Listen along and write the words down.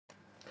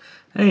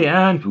Hey,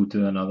 and we'll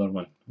do another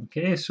one.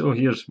 Okay, so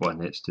here's one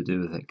that's to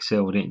do with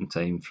accelerating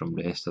time from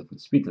rest of the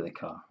speed of the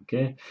car.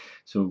 Okay,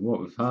 so what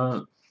we've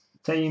had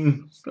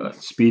time, got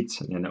speed,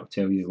 and then it'll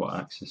tell you what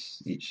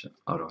axis each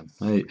are on.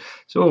 Right,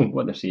 so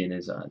what they're saying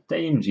is at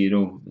time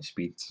zero, the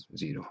speed's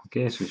zero.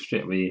 Okay, so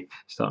straight away,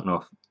 starting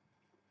off,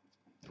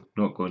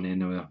 not going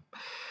anywhere.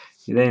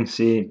 You then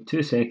say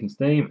 2 seconds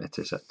time, it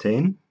is at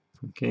 10.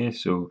 Okay,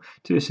 so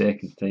 2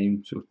 seconds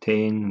time, so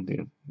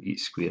 10,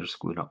 each square's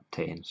going up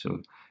 10.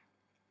 So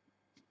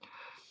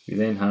we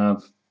then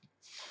have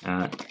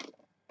at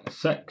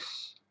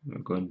 6, we're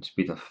going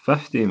speed of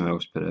 50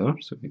 miles per hour.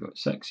 So we've got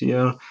 6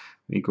 here,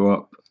 we go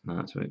up,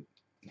 that's about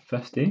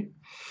 50.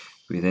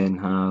 We then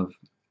have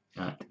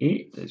at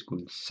 8, it's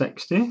going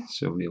 60.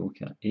 So we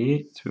look at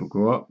 8, we'll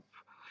go up,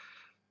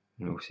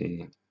 and we'll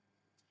say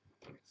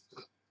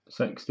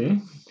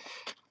 60.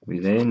 We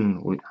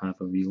then have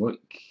a wee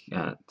look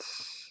at,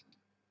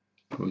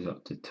 goes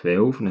up to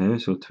 12 now.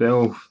 So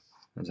 12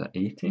 is at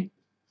 80.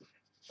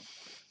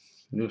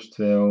 There's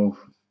 12,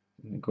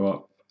 we go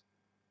up,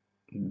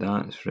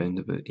 that's round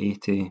about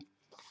 80.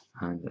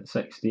 And at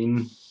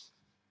 16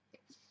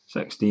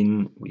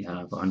 we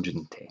have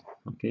 110.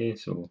 Okay,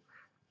 so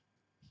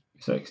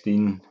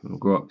 16 will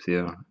go up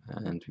there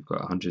and we've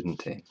got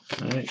 110.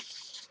 Alright.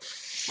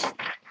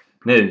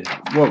 Now,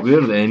 what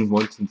we're then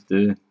wanting to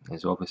do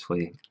is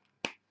obviously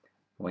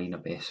line a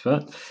best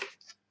fit.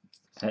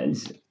 It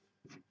is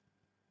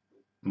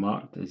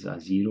marked as a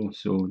 0,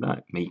 so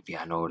that might be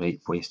an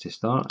alright place to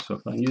start. So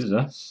if I use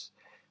this,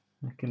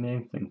 I can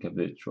then think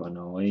about drawing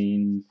a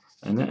line,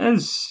 and it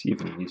is,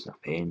 even using a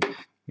pen,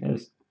 it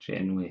is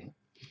generally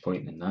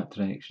pointing in that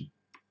direction.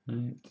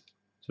 Right.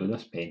 So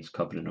this pen's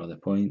covering all the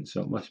points,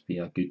 so it must be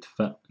a good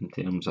fit in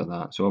terms of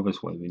that. So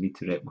obviously we need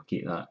to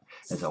replicate that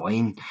as a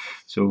line.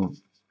 So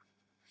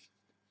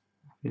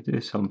if we do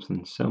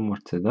something similar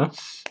to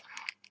this,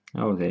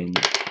 I'll then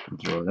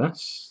draw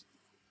this.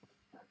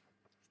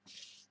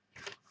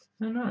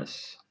 And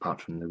that's,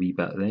 apart from the wee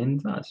bit at the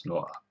end, that's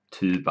not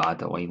too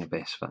bad a line of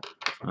best fit.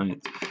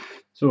 Right.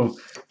 So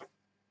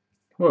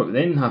what we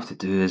then have to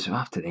do is we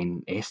have to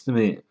then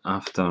estimate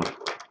after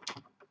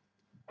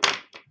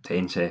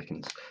 10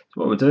 seconds.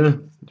 So what we do is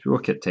we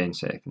look at 10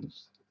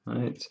 seconds,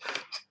 right?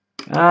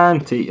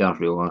 And take your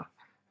ruler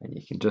and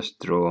you can just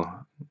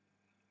draw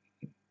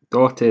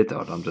dotted,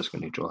 or I'm just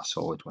going to draw a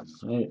solid one,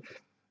 right?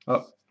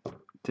 Up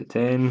to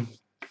 10,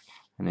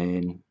 and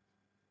then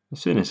as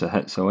soon as it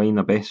hits a line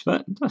of best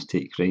fit, just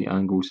take right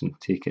angles and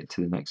take it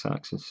to the next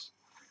axis.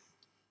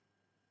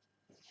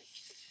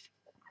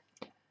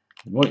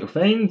 And what you'll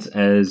find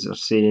is they're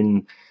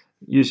saying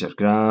use your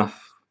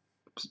graph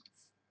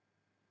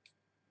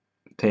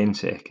 10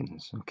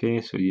 seconds.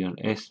 Okay, so you're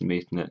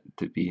estimating it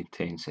to be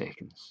 10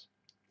 seconds.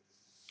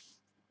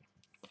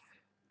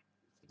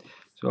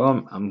 So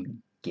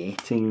I'm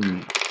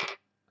getting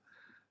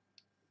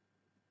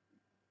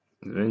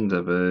around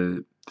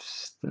about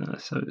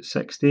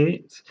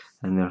 68,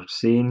 and they're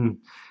saying,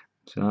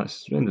 so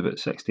that's around about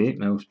 68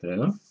 miles per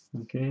hour.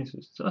 Okay, so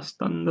it's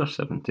just under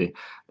 70.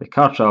 The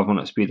car travelling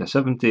at a speed of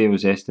 70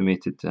 was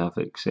estimated to have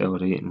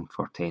accelerating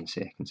for 10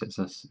 seconds. Is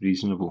this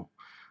reasonable?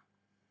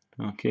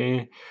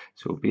 Okay,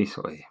 so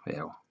basically,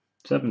 well,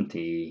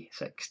 70,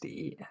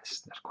 60,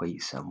 they're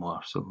quite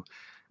similar. So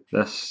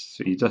this,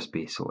 so you just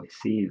basically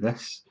see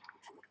this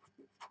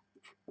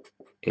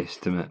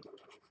estimate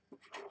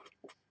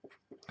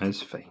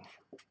is fine.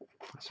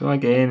 So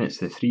again, it's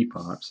the 3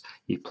 parts.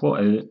 You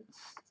plot out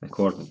the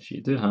coordinates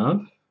you do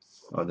have,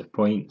 or the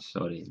points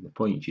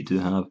you do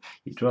have.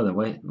 You draw the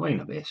line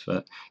of best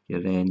fit.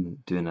 You're then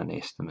doing an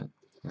estimate,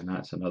 and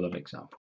that's another example.